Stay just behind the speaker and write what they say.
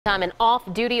An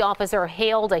off-duty officer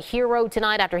hailed a hero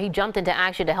tonight after he jumped into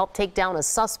action to help take down a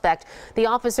suspect. The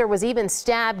officer was even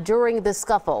stabbed during the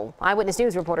scuffle. Eyewitness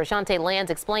News reporter Chantee Lans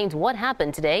explains what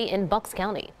happened today in Bucks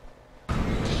County.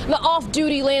 The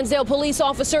off-duty Lansdale police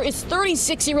officer is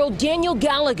 36-year-old Daniel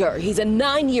Gallagher. He's a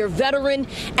 9-year veteran,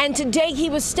 and today he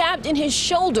was stabbed in his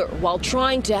shoulder while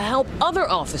trying to help other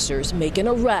officers make an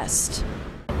arrest.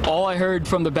 All I heard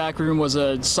from the back room was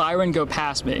a siren go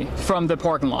past me from the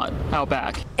parking lot out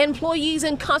back. Employees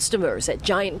and customers at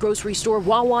giant grocery store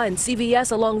Wawa and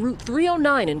CVS along Route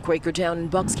 309 in Quakertown in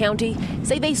Bucks County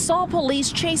say they saw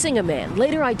police chasing a man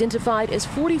later identified as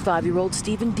 45-year-old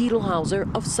Stephen Diedelhauser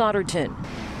of Solderton.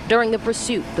 During the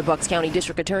pursuit, the Bucks County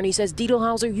District Attorney says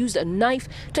Diedelhauser used a knife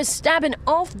to stab an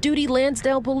off-duty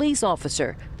Lansdale police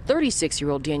officer,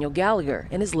 36-year-old Daniel Gallagher,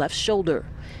 in his left shoulder.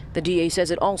 The DA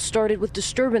says it all started with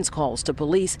disturbance calls to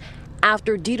police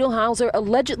after Diedelhauser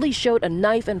allegedly showed a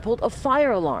knife and pulled a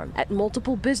fire alarm at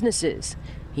multiple businesses.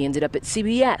 He ended up at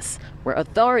CBS, where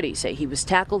authorities say he was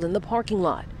tackled in the parking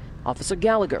lot. Officer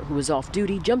Gallagher, who was off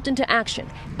duty, jumped into action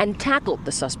and tackled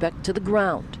the suspect to the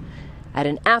ground. At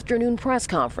an afternoon press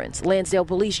conference, Lansdale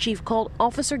Police Chief called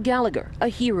Officer Gallagher a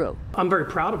hero. I'm very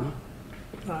proud of him.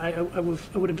 I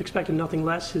would have expected nothing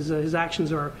less. His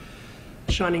actions are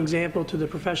a shining example to the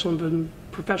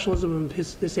professionalism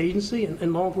of this agency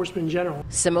and law enforcement in general.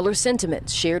 Similar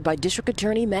sentiments shared by District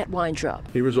Attorney Matt Weintraub.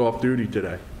 He was off duty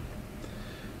today,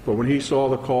 but when he saw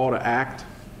the call to act,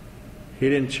 he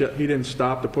didn't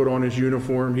stop to put on his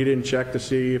uniform. He didn't check to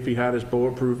see if he had his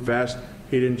bulletproof vest.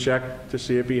 He didn't check to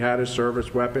see if he had his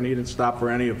service weapon. He didn't stop for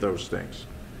any of those things.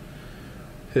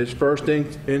 His first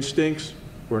instincts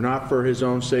were not for his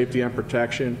own safety and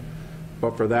protection,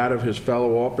 but for that of his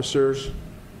fellow officers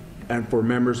and for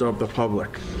members of the public.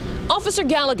 Officer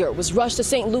Gallagher was rushed to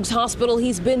St. Luke's Hospital.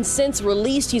 He's been since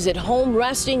released. He's at home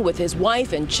resting with his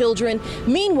wife and children.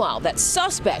 Meanwhile, that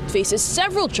suspect faces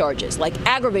several charges like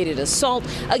aggravated assault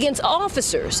against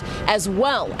officers as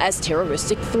well as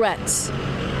terroristic threats.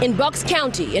 In Bucks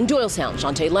County in Doylestown,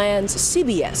 Chantee Lans,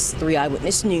 CBS 3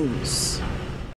 Eyewitness News.